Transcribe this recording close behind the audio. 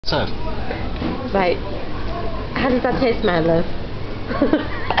taste? Right. How does that taste, my love?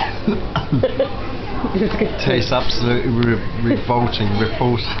 Tastes absolutely revolting,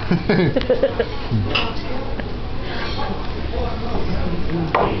 repulsive.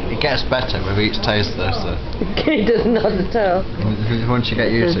 It gets better with each taste though, so. It does not at all. Once you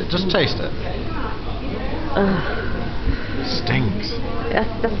get used to it, just taste it. Stinks.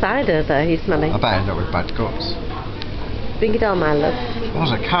 That's cider though, he's smelling. I bet I end up with bad guts. Drink it all, my love. It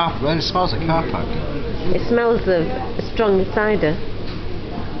smells like car. It smells like car park. It smells of strong cider.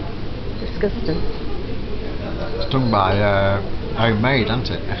 Disgusting. It's done by homemade, isn't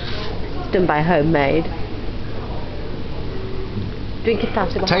it? It's done by homemade. Drink it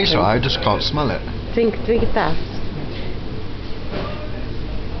fast. It tastes alright, I just can't smell it. Drink it fast.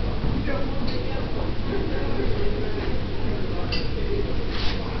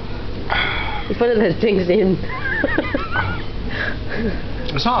 It's one of those things in.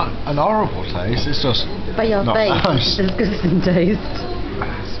 It's not an horrible taste, it's just By your not face, nice. it's a disgusting taste.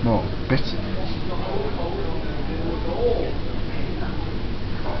 It's more bitter.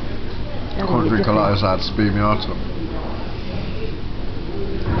 I couldn't drink a lot of that to speed me out up.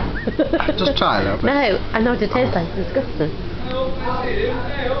 Just try a little bit. No, I know what it tastes like. It's disgusting.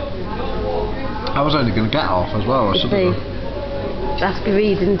 I was only going to get half as well. I should have. That's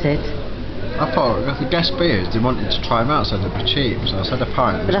greed, isn't it? I thought if the guest beers, they wanted to try them out, so they'd be cheap. So I said a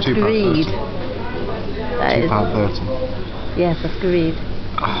pint. But that's greed. £2.30. Yes, that's greed.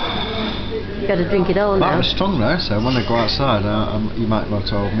 You got to drink it all now. That was strong though, so when I go outside, you might well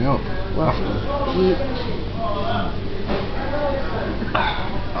to hold me up. Well, after.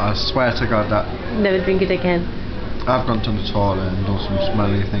 I swear to God that never drink it again. I've gone to the toilet and done some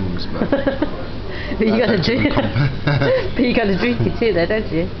smelly things, but but you got to drink. But you got to drink it too, though,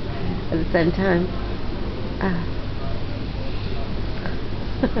 don't you? At the same time.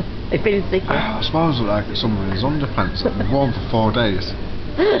 It's been sticky. It smells like someone in his underpants. It's been warm for 4 days.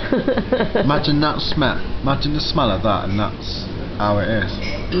 Imagine that smell. Imagine the smell of that, and that's how it is.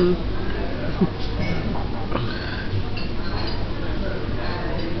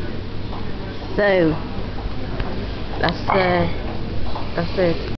 So that's it.